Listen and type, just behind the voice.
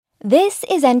This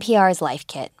is NPR's Life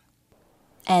Kit.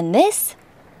 And this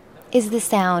is the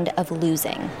sound of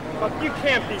losing. Look, you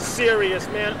can't be serious,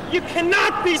 man. You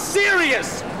cannot be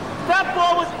serious! That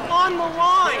ball was on the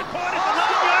line! Caught at the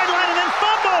 9-yard line and then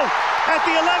fumbled at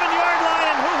the 11-yard line,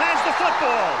 and who has the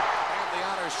football? And the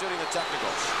honor is shooting the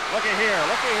technicals. Looky here.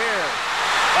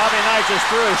 Bobby Knight just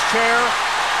threw his chair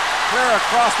clear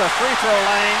across the free throw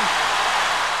lane.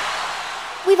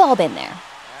 We've all been there.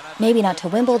 Maybe not to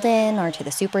Wimbledon or to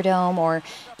the Superdome or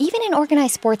even in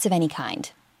organized sports of any kind.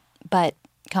 But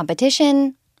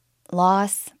competition,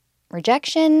 loss,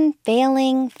 rejection,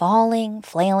 failing, falling,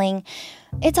 flailing,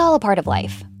 it's all a part of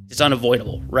life. It's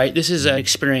unavoidable, right? This is an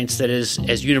experience that is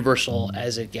as universal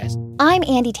as it gets. I'm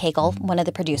Andy Tagle, one of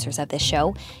the producers of this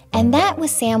show, and that was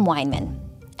Sam Weinman,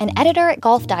 an editor at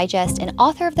Golf Digest and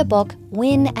author of the book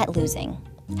Win at Losing: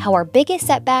 How Our Biggest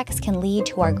Setbacks Can Lead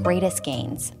to Our Greatest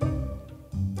Gains.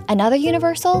 Another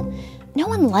universal? No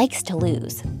one likes to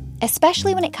lose,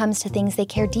 especially when it comes to things they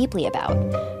care deeply about.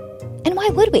 And why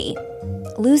would we?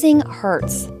 Losing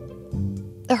hurts.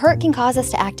 The hurt can cause us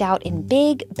to act out in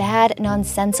big, bad,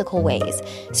 nonsensical ways,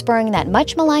 spurring that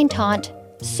much-maligned taunt,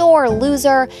 sore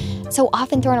loser, so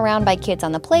often thrown around by kids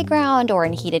on the playground or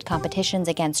in heated competitions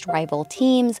against rival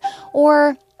teams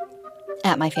or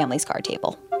at my family's card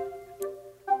table.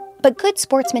 But good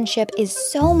sportsmanship is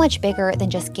so much bigger than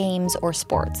just games or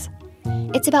sports.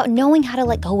 It's about knowing how to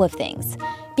let go of things,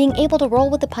 being able to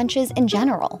roll with the punches in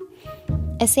general.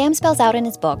 As Sam spells out in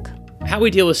his book, how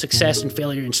we deal with success and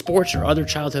failure in sports or other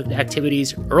childhood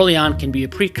activities early on can be a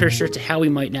precursor to how we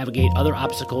might navigate other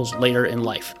obstacles later in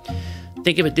life.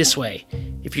 Think of it this way.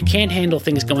 If you can't handle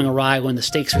things going awry when the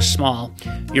stakes are small,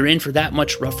 you're in for that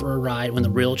much rougher a ride when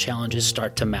the real challenges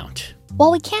start to mount.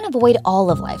 While we can't avoid all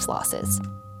of life's losses,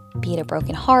 be it a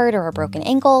broken heart or a broken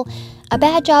ankle, a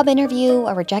bad job interview,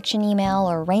 a rejection email,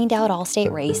 or a rained-out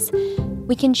all-state race,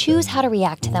 we can choose how to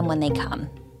react to them when they come.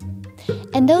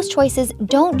 And those choices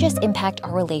don't just impact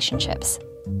our relationships.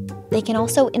 They can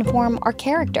also inform our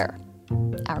character,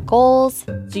 our goals.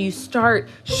 So you start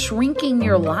shrinking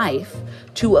your life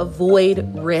to avoid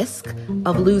risk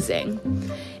of losing.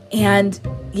 And,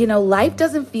 life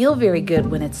doesn't feel very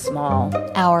good when it's small.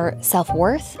 Our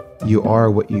self-worth. You are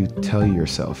what you tell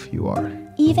yourself you are.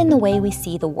 Even the way we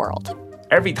see the world.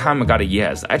 Every time I got a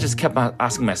yes, I just kept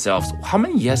asking myself, how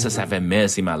many yeses have I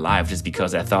missed in my life just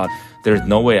because I thought there's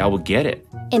no way I would get it?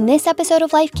 In this episode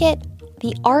of Life Kit,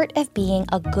 the art of being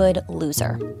a good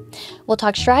loser. We'll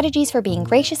talk strategies for being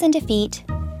gracious in defeat,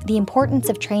 the importance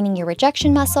of training your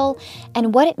rejection muscle,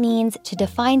 and what it means to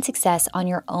define success on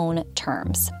your own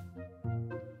terms.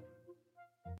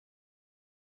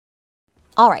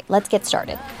 All right, let's get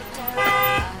started.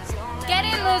 Get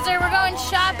in, loser. We're going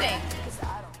shopping.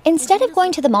 Instead of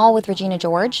going to the mall with Regina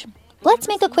George, let's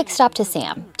make a quick stop to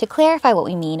Sam to clarify what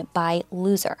we mean by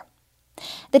loser.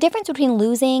 The difference between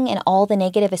losing and all the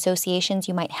negative associations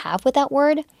you might have with that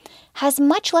word has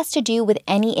much less to do with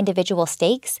any individual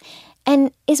stakes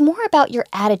and is more about your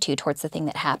attitude towards the thing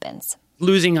that happens.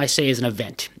 Losing, I say, is an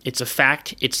event. It's a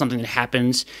fact. It's something that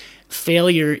happens.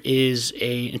 Failure is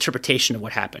an interpretation of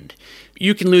what happened.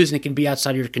 You can lose and it can be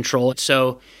outside of your control.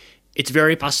 So it's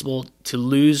very possible to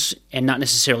lose and not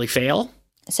necessarily fail.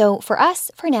 So for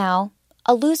us, for now,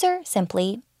 a loser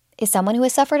simply is someone who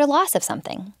has suffered a loss of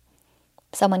something.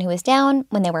 Someone who is down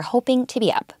when they were hoping to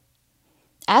be up.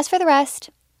 As for the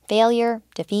rest, failure,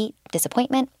 defeat,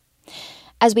 disappointment,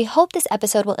 as we hope this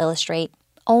episode will illustrate,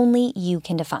 only you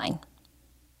can define.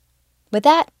 With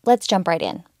that, let's jump right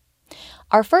in.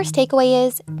 Our first takeaway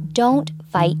is, don't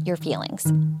fight your feelings.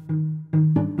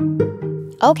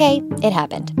 Okay, it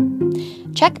happened.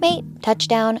 Checkmate,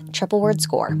 touchdown, triple word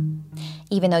score.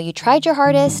 Even though you tried your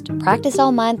hardest, practiced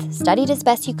all month, studied as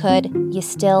best you could, you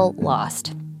still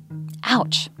lost.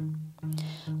 Ouch.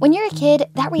 When you're a kid,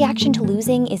 that reaction to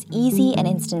losing is easy and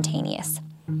instantaneous.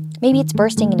 Maybe it's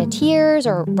bursting into tears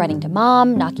or running to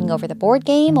mom, knocking over the board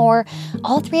game, or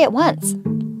all three at once.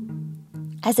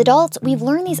 As adults, we've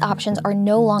learned these options are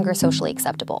no longer socially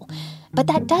acceptable. But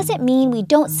that doesn't mean we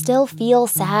don't still feel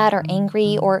sad or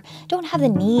angry or don't have the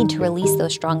need to release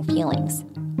those strong feelings.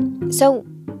 So,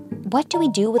 what do we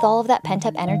do with all of that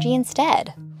pent-up energy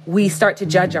instead? We start to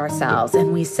judge ourselves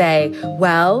and we say,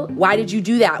 well, why did you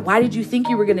do that? Why did you think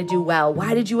you were going to do well?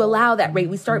 Why did you allow that? Right?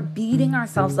 We start beating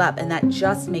ourselves up and that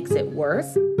just makes it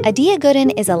worse. Adia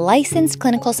Gooden is a licensed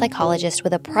clinical psychologist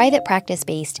with a private practice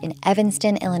based in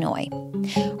Evanston, Illinois.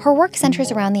 Her work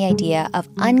centers around the idea of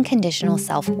unconditional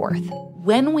self-worth.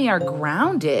 When we are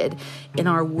grounded in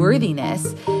our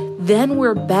worthiness, then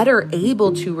we're better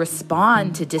able to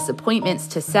respond to disappointments,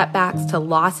 to setbacks, to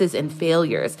losses and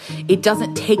failures. It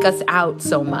doesn't take us out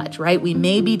so much, right? We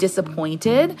may be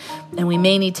disappointed and we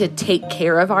may need to take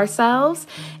care of ourselves,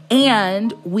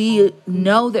 and we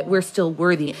know that we're still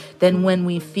worthy than when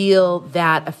we feel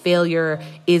that a failure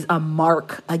is a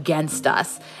mark against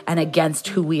us and against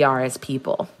who we are as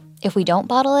people. If we don't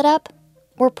bottle it up,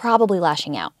 we're probably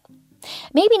lashing out.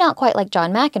 Maybe not quite like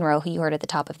John McEnroe, who you heard at the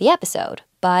top of the episode,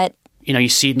 but... You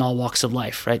see it in all walks of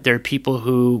life, right? There are people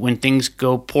who, when things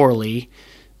go poorly,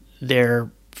 their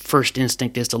first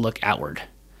instinct is to look outward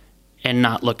and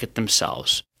not look at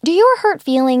themselves. Do your hurt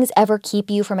feelings ever keep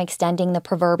you from extending the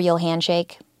proverbial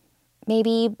handshake?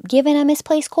 Maybe giving a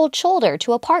misplaced cold shoulder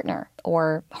to a partner,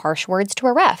 or harsh words to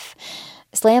a ref.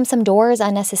 Slam some doors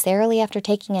unnecessarily after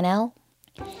taking an L?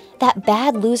 That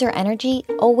bad loser energy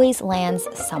always lands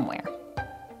somewhere.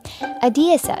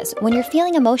 Adia says when you're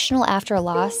feeling emotional after a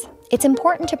loss, it's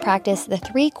important to practice the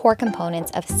 3 core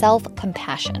components of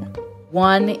self-compassion.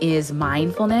 One is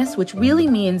mindfulness, which really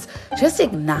means just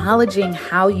acknowledging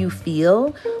how you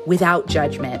feel without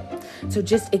judgment. So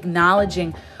just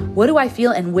acknowledging, what do I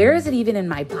feel and where is it even in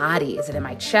my body? Is it in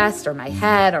my chest or my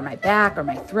head or my back or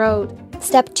my throat?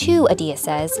 Step 2, Adia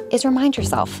says, is remind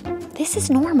yourself, this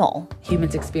is normal.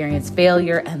 Humans experience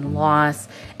failure and loss,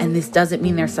 and this doesn't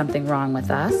mean there's something wrong with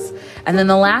us. And then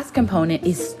the last component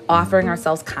is offering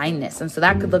ourselves kindness. And so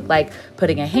that could look like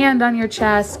putting a hand on your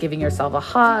chest, giving yourself a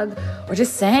hug, or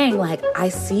just saying, like, I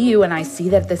see you and I see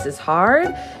that this is hard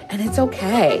and it's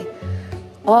okay.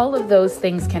 All of those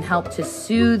things can help to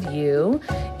soothe you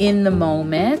in the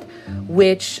moment,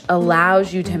 which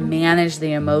allows you to manage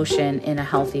the emotion in a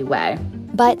healthy way.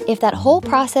 But if that whole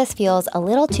process feels a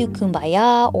little too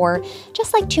kumbaya, or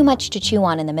just like too much to chew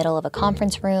on in the middle of a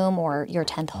conference room, or your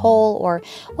 10th hole, or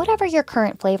whatever your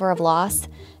current flavor of loss,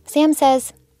 Sam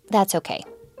says that's okay.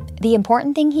 The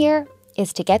important thing here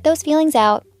is to get those feelings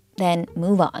out, then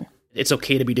move on. It's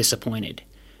okay to be disappointed.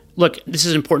 Look, this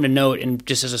is important to note, and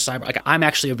just as a cyber, I'm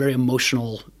actually a very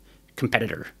emotional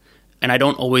competitor, and I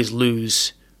don't always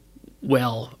lose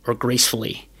well or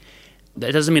gracefully.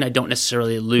 That doesn't mean I don't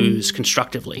necessarily lose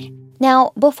constructively.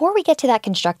 Now, before we get to that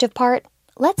constructive part,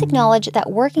 let's acknowledge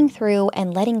that working through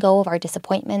and letting go of our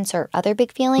disappointments or other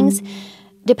big feelings,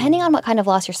 depending on what kind of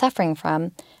loss you're suffering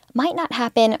from, might not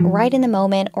happen right in the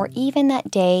moment or even that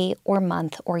day or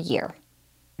month or year.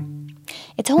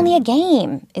 It's only a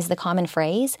game, is the common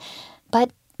phrase, but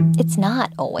it's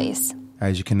not always.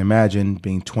 As you can imagine,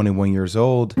 being 21 years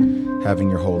old, having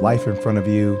your whole life in front of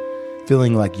you,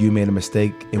 feeling like you made a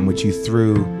mistake in which you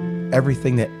threw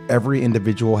everything that every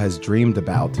individual has dreamed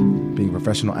about, being a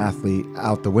professional athlete,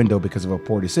 out the window because of a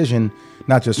poor decision,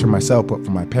 not just for myself, but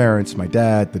for my parents, my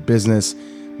dad, the business,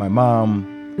 my mom,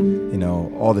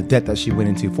 all the debt that she went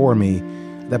into for me.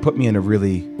 That put me in a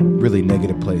really, really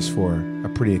negative place for a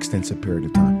pretty extensive period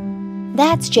of time.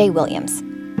 That's Jay Williams.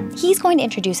 He's going to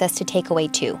introduce us to takeaway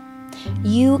 2.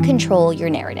 You control your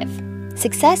narrative.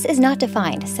 Success is not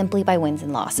defined simply by wins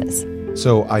and losses.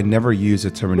 So I never use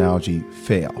the terminology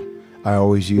fail. I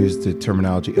always use the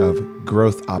terminology of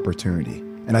growth opportunity.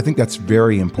 And I think that's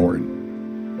very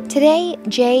important. Today,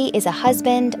 Jay is a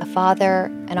husband, a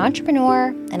father, an entrepreneur,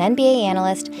 an NBA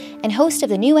analyst, and host of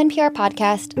the new NPR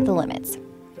podcast, The Limits.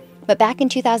 But back in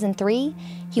 2003,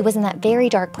 he was in that very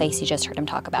dark place you just heard him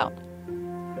talk about.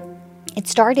 It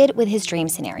started with his dream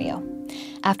scenario.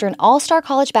 After an all-star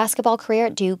college basketball career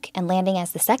at Duke and landing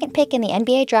as the second pick in the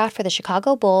NBA draft for the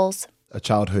Chicago Bulls, a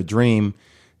childhood dream,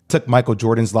 took Michael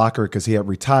Jordan's locker because he had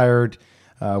retired,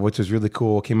 which was really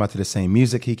cool. Came out to the same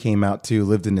music he came out to,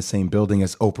 lived in the same building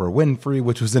as Oprah Winfrey,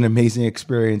 which was an amazing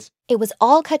experience. It was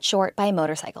all cut short by a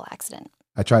motorcycle accident.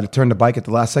 I tried to turn the bike at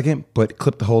the last second, but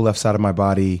clipped the whole left side of my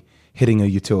body, hitting a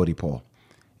utility pole.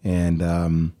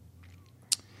 And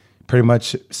pretty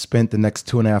much spent the next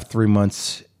 2.5, 3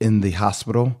 months in the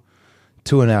hospital,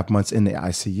 2.5 months in the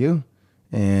ICU.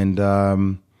 And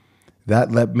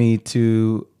that led me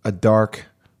to a dark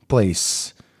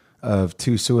place of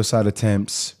 2 suicide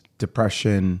attempts,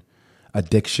 depression,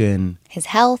 addiction. His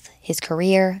health, his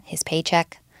career, his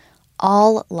paycheck,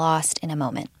 all lost in a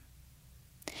moment.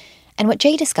 And what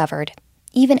Jay discovered,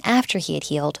 even after he had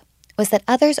healed, was that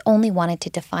others only wanted to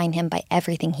define him by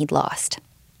everything he'd lost.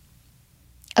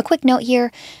 A quick note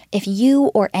here, if you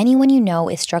or anyone you know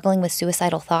is struggling with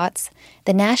suicidal thoughts,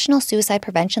 the National Suicide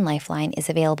Prevention Lifeline is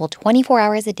available 24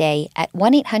 hours a day at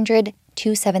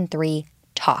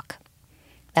 1-800-273-TALK.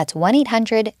 That's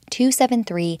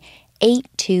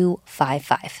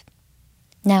 1-800-273-8255.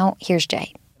 Now, here's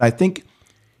Jay. I think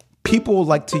people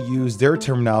like to use their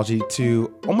terminology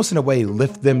to almost in a way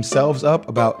lift themselves up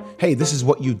about, hey, this is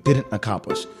what you didn't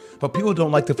accomplish. But people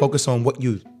don't like to focus on what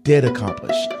you did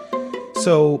accomplish.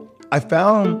 So I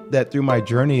found that through my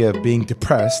journey of being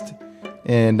depressed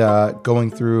and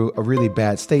going through a really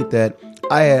bad state, that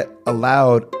I had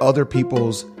allowed other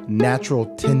people's natural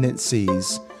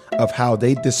tendencies of how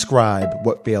they describe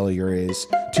what failure is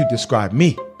to describe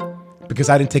me, because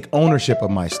I didn't take ownership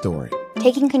of my story.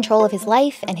 Taking control of his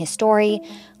life and his story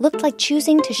looked like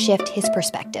choosing to shift his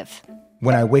perspective.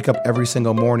 When I wake up every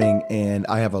single morning and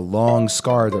I have a long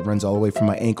scar that runs all the way from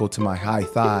my ankle to my high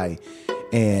thigh,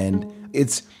 and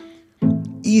it's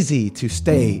easy to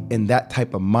stay in that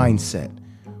type of mindset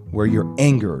where you're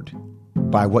angered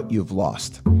by what you've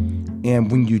lost. And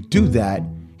when you do that,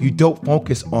 you don't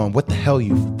focus on what the hell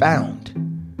you found.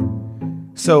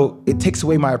 So it takes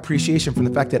away my appreciation from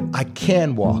the fact that I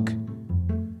can walk.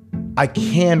 I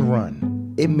can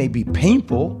run. It may be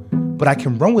painful, but I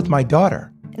can run with my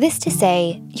daughter. This to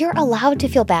say, you're allowed to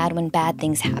feel bad when bad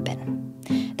things happen.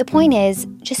 The point is,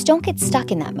 just don't get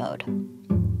stuck in that mode.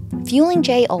 Fueling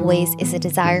Jay always is a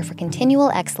desire for continual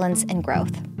excellence and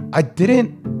growth. I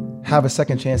didn't have a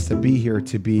second chance to be here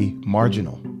to be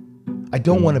marginal. I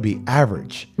don't want to be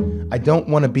average. I don't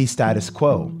want to be status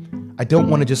quo. I don't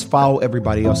want to just follow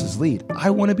everybody else's lead. I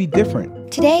want to be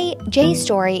different. Today, Jay's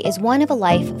story is one of a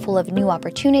life full of new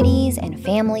opportunities and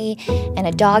family and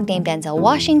a dog named Denzel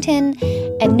Washington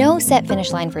and no set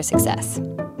finish line for success.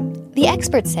 The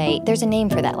experts say there's a name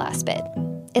for that last bit.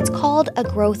 It's called a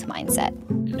growth mindset.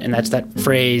 And that's that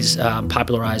phrase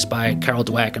popularized by Carol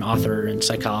Dweck, an author and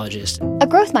psychologist. A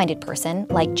growth-minded person,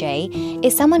 like Jay,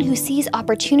 is someone who sees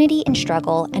opportunity in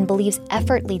struggle and believes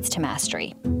effort leads to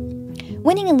mastery.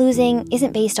 Winning and losing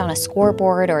isn't based on a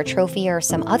scoreboard or a trophy or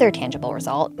some other tangible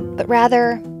result, but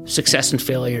rather... Success and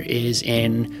failure is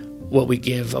in what we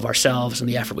give of ourselves and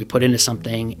the effort we put into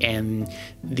something and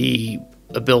the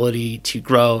ability to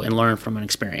grow and learn from an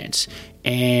experience.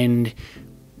 And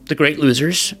the great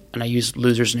losers, and I use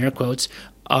losers in air quotes,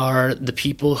 are the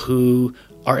people who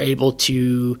are able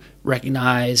to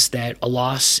recognize that a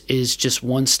loss is just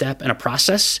one step in a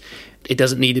process. It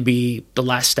doesn't need to be the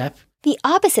last step. The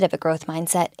opposite of a growth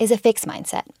mindset is a fixed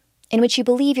mindset, in which you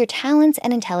believe your talents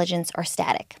and intelligence are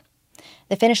static.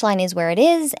 The finish line is where it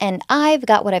is, and I've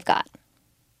got what I've got.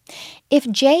 If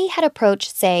Jay had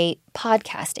approached, say,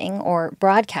 podcasting or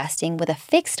broadcasting with a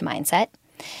fixed mindset,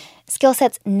 skill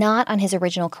sets not on his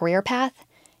original career path,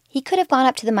 he could have gone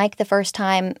up to the mic the first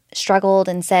time, struggled,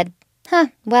 and said,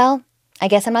 well, I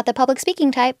guess I'm not the public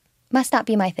speaking type. Must not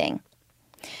be my thing.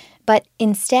 But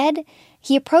instead,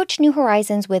 he approached New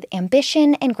Horizons with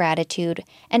ambition and gratitude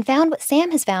and found what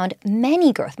Sam has found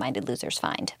many growth-minded losers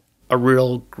find. A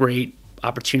real great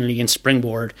opportunity and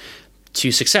springboard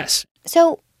to success.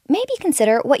 So maybe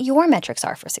consider what your metrics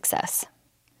are for success.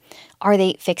 Are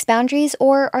they fixed boundaries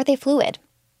or are they fluid?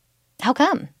 How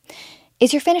come?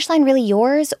 Is your finish line really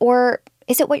yours, or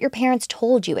is it what your parents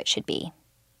told you it should be?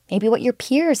 Maybe what your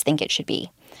peers think it should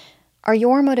be. Are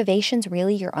your motivations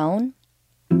really your own?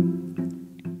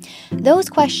 Those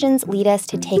questions lead us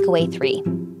to takeaway 3.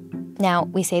 Now,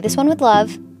 we say this one with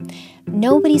love.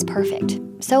 Nobody's perfect,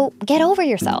 so get over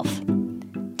yourself.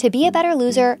 To be a better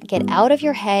loser, get out of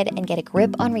your head and get a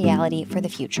grip on reality for the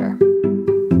future.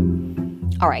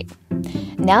 All right,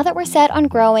 now that we're set on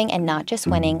growing and not just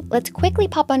winning, let's quickly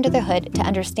pop under the hood to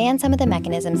understand some of the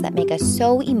mechanisms that make us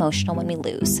so emotional when we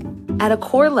lose. At a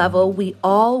core level, we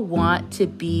all want to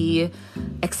be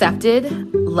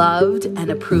accepted, loved,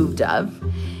 and approved of.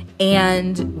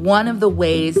 And one of the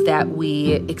ways that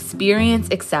we experience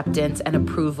acceptance and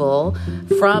approval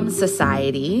from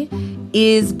society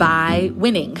is by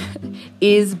winning,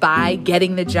 is by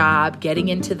getting the job, getting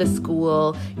into the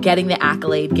school, getting the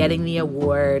accolade, getting the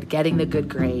award, getting the good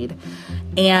grade.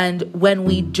 And when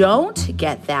we don't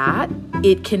get that,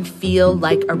 it can feel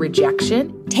like a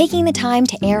rejection. Taking the time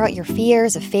to air out your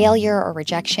fears of failure or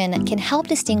rejection can help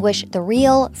distinguish the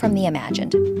real from the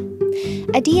imagined.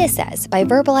 Adia says by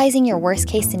verbalizing your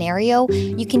worst-case scenario,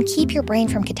 you can keep your brain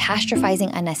from catastrophizing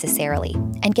unnecessarily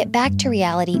and get back to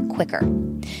reality quicker.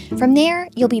 From there,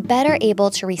 you'll be better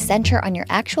able to recenter on your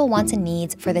actual wants and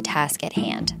needs for the task at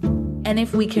hand. And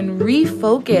if we can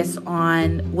refocus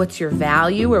on what's your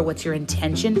value or what's your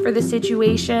intention for the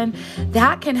situation,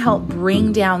 that can help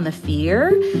bring down the fear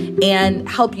and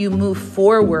help you move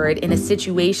forward in a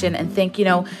situation and think,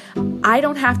 I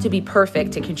don't have to be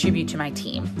perfect to contribute to my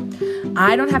team.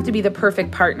 I don't have to be the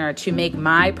perfect partner to make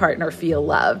my partner feel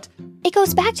loved. It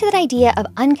goes back to that idea of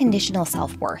unconditional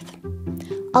self-worth.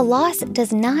 A loss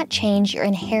does not change your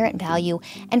inherent value,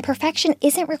 and perfection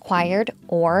isn't required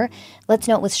or, let's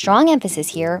note with strong emphasis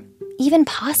here, even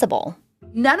possible.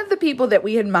 None of the people that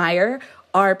we admire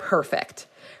are perfect,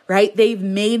 right? They've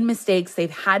made mistakes, they've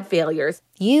had failures.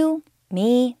 You,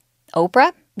 me,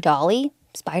 Oprah, Dolly,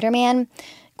 Spider-Man,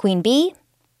 Queen Bee,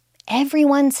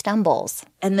 everyone stumbles.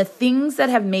 And the things that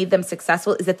have made them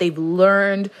successful is that they've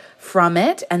learned from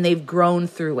it and they've grown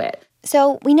through it.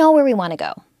 So we know where we want to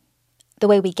go. The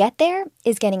way we get there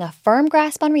is getting a firm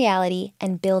grasp on reality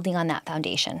and building on that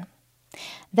foundation.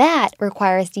 That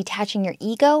requires detaching your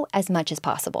ego as much as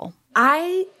possible.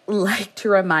 I like to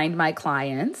remind my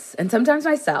clients, and sometimes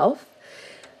myself,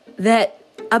 that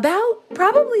about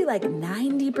probably like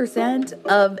 90%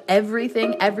 of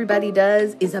everything everybody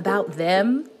does is about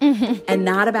them and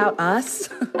not about us.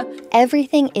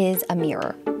 Everything is a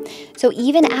mirror. So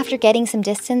even after getting some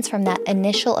distance from that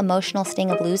initial emotional sting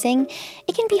of losing,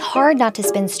 it can be hard not to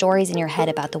spin stories in your head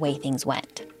about the way things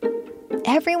went.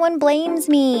 Everyone blames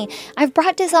me. I've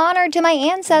brought dishonor to my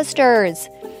ancestors.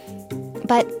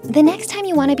 But the next time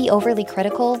you want to be overly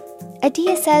critical,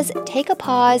 Adia says take a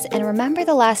pause and remember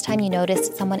the last time you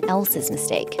noticed someone else's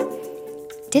mistake.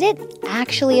 Did it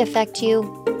actually affect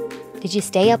you? Did you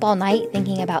stay up all night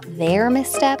thinking about their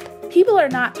misstep? People are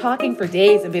not talking for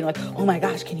days and being like, oh my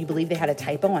gosh, can you believe they had a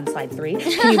typo on slide 3?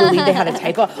 Can you believe they had a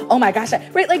typo? Oh my gosh,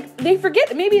 right? Like they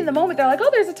forget, maybe in the moment they're like, oh,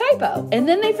 there's a typo. And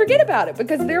then they forget about it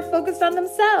because they're focused on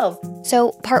themselves.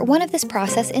 So part 1 of this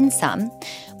process in sum,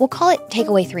 we'll call it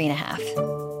takeaway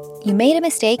 3.5. You made a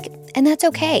mistake and that's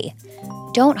okay.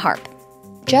 Don't harp.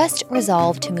 Just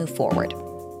resolve to move forward.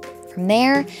 From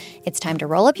there, it's time to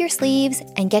roll up your sleeves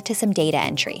and get to some data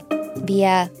entry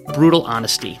via brutal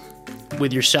honesty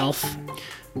with yourself,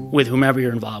 with whomever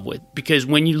you're involved with. Because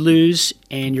when you lose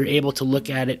and you're able to look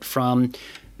at it from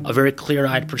a very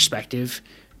clear-eyed perspective,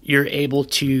 you're able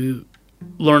to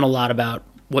learn a lot about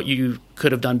what you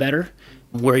could have done better,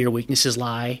 where your weaknesses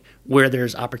lie, where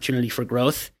there's opportunity for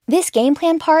growth. This game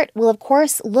plan part will, of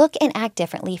course, look and act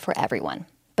differently for everyone.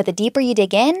 But the deeper you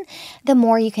dig in, the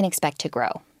more you can expect to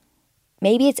grow.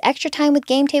 Maybe it's extra time with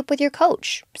game tape with your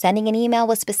coach, sending an email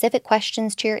with specific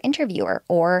questions to your interviewer,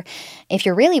 or, if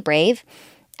you're really brave,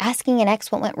 asking an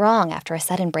ex what went wrong after a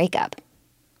sudden breakup.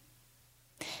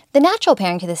 The natural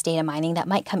pairing to this data mining that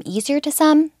might come easier to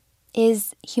some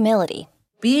is humility.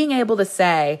 Being able to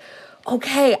say,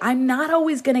 okay, I'm not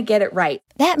always going to get it right.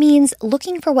 That means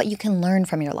looking for what you can learn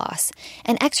from your loss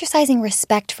and exercising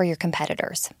respect for your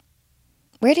competitors.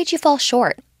 Where did you fall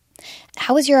short?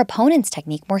 How was your opponent's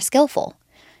technique more skillful?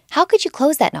 How could you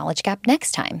close that knowledge gap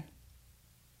next time?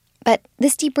 But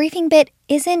this debriefing bit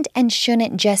isn't and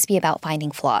shouldn't just be about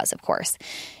finding flaws, of course.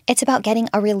 It's about getting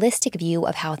a realistic view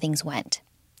of how things went.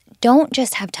 Don't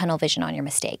just have tunnel vision on your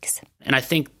mistakes. And I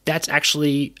think that's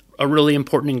actually a really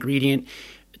important ingredient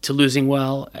to losing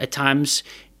well at times,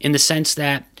 in the sense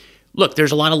that, look,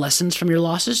 there's a lot of lessons from your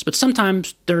losses, but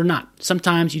sometimes they're not.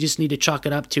 Sometimes you just need to chalk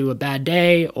it up to a bad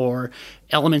day or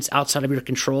elements outside of your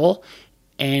control,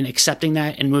 and accepting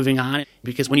that and moving on.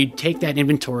 Because when you take that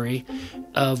inventory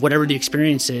of whatever the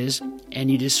experience is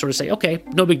and you just sort of say, okay,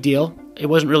 no big deal, it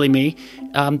wasn't really me,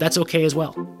 that's okay as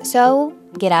well. So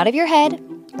get out of your head,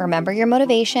 remember your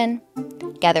motivation,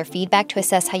 gather feedback to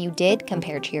assess how you did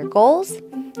compared to your goals,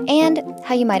 and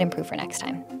how you might improve for next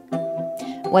time.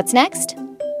 What's next?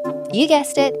 You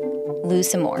guessed it, lose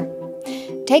some more.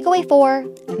 Takeaway 4,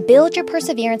 build your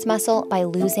perseverance muscle by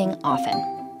losing often.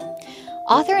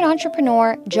 Author and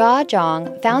entrepreneur Jia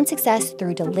Zhang found success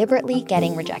through deliberately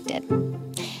getting rejected.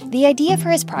 The idea for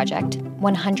his project,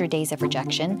 100 Days of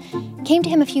Rejection, came to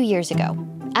him a few years ago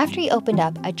after he opened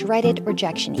up a dreaded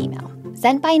rejection email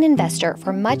sent by an investor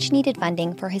for much-needed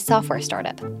funding for his software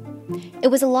startup. It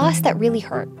was a loss that really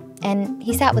hurt, and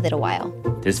he sat with it a while.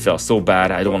 This felt so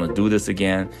bad, I don't want to do this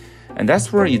again. And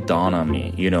that's where it dawned on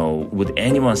me, would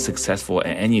anyone successful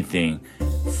at anything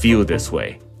feel this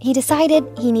way? He decided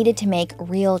he needed to make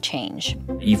real change.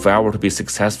 If I were to be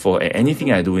successful at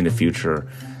anything I do in the future,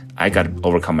 I got to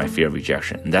overcome my fear of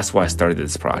rejection. And that's why I started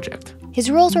this project. His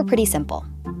rules were pretty simple.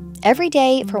 Every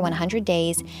day for 100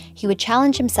 days, he would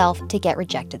challenge himself to get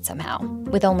rejected somehow,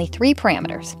 with only 3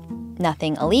 parameters.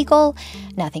 Nothing illegal,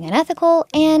 nothing unethical,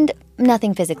 and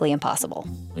nothing physically impossible.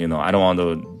 I don't want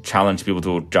to challenge people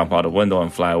to jump out a window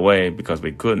and fly away because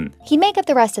we couldn't. He'd make up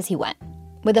the rest as he went,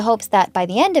 with the hopes that by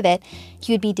the end of it,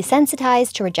 he would be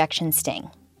desensitized to rejection's sting.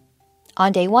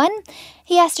 On day 1,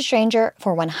 he asked a stranger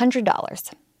for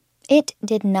 $100. It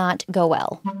did not go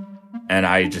well. And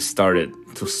I just started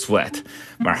to sweat.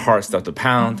 My heart started to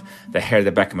pound. The hair at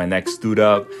the back of my neck stood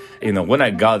up. When I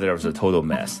got there, it was a total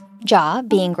mess. Jia,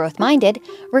 being growth-minded,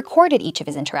 recorded each of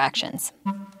his interactions.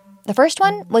 The first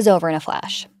one was over in a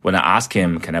flash. When I asked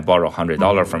him, can I borrow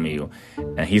 $100 from you?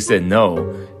 And he said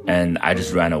no, and I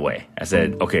just ran away. I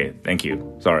said, okay, thank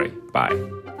you. Sorry, bye.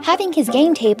 Having his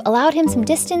game tape allowed him some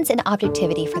distance and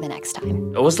objectivity for the next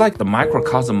time. It was like the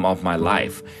microcosm of my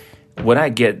life. When I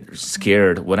get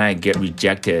scared, when I get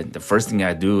rejected, the first thing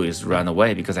I do is run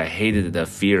away because I hated the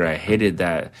fear. I hated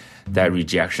that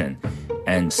rejection.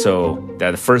 And so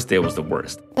that first day was the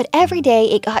worst. But every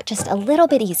day it got just a little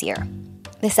bit easier.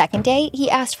 The second day, he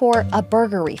asked for a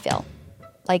burger refill,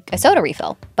 like a soda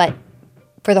refill, but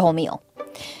for the whole meal.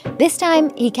 This time,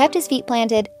 he kept his feet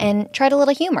planted and tried a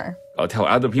little humor. I'll tell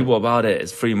other people about it.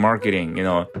 It's free marketing,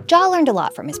 Jia learned a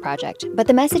lot from his project, but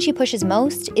the message he pushes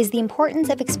most is the importance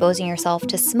of exposing yourself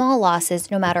to small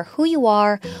losses no matter who you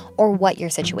are or what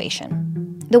your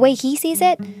situation. The way he sees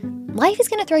it, life is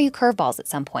going to throw you curveballs at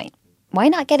some point. Why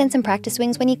not get in some practice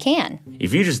swings when you can?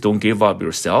 If you just don't give up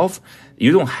yourself,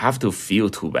 you don't have to feel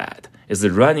too bad. It's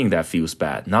the running that feels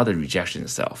bad, not the rejection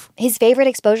itself. His favorite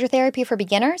exposure therapy for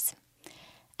beginners?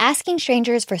 Asking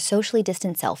strangers for socially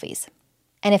distant selfies.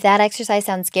 And if that exercise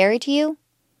sounds scary to you,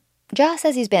 Jia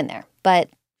says he's been there, but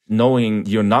knowing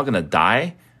you're not going to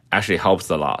die actually helps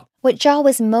a lot. What Jia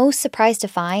was most surprised to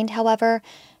find, however,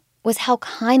 was how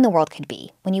kind the world could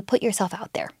be when you put yourself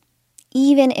out there,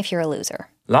 even if you're a loser.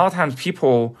 A lot of times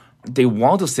people, they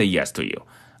want to say yes to you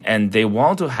and they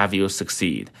want to have you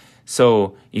succeed.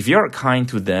 So if you're kind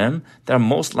to them, they're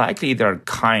most likely they're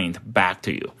kind back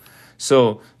to you.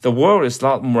 So the world is a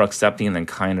lot more accepting and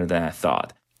kinder than I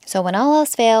thought. So when all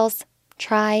else fails,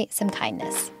 try some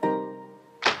kindness.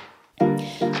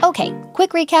 Okay,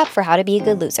 quick recap for how to be a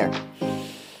good loser.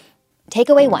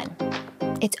 Takeaway 1.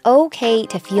 It's okay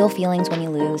to feel feelings when you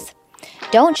lose.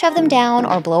 Don't shove them down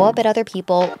or blow up at other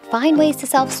people. Find ways to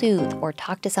self-soothe or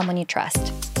talk to someone you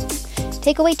trust.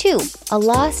 Takeaway 2. A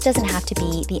loss doesn't have to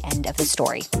be the end of the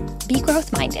story. Be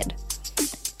growth-minded.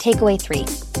 Takeaway 3.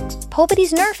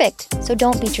 Nobody's perfect, so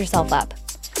don't beat yourself up.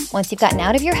 Once you've gotten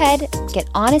out of your head, get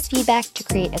honest feedback to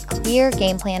create a clear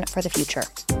game plan for the future.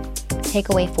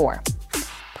 Takeaway 4.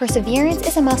 Perseverance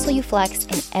is a muscle you flex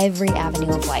in every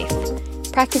avenue of life.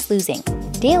 Practice losing,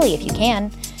 daily if you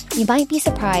can. You might be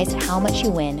surprised how much you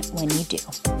win when you do.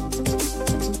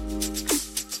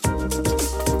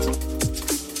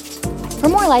 For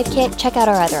more Life Kit, check out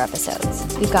our other episodes.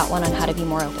 We've got one on how to be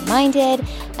more open-minded,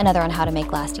 another on how to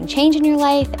make lasting change in your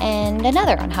life, and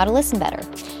another on how to listen better.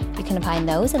 You can find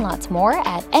those and lots more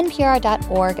at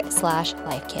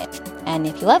npr.org/lifekit. And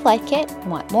if you love Life Kit and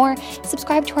want more,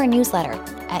 subscribe to our newsletter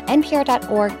at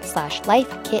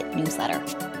npr.org/lifekitnewsletter.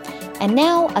 And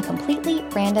now, a completely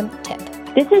random tip.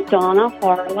 This is Donna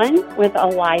Harlan with a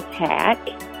life hack.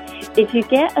 If you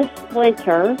get a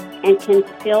splinter and can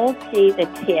still see the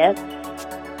tip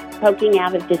poking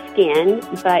out of the skin,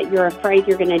 but you're afraid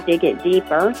you're going to dig it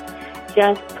deeper,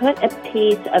 just put a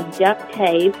piece of duct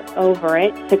tape over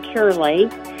it securely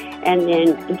and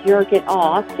then jerk it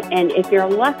off. And if you're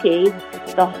lucky,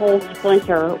 the whole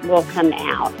splinter will come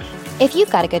out. If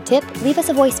you've got a good tip, leave us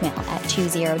a voicemail at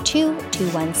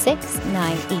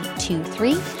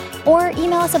 202-216-9823 or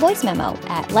email us a voice memo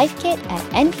at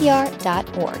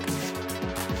lifekit@npr.org.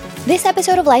 This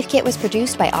episode of Life Kit was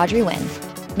produced by Audrey Nguyen.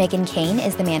 Megan Kane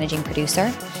is the managing producer.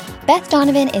 Beth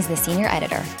Donovan is the senior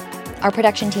editor. Our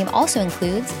production team also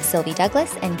includes Sylvie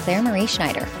Douglas and Claire Marie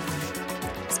Schneider.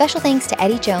 Special thanks to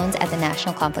Eddie Jones at the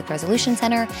National Conflict Resolution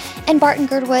Center and Barton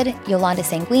Girdwood, Yolanda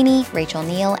Sanguini, Rachel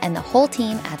Neal, and the whole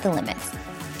team at The Limits.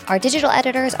 Our digital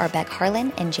editors are Beck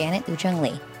Harlan and Janet Ujung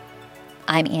Lee.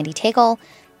 I'm Andy Tagle.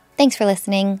 Thanks for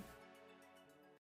listening.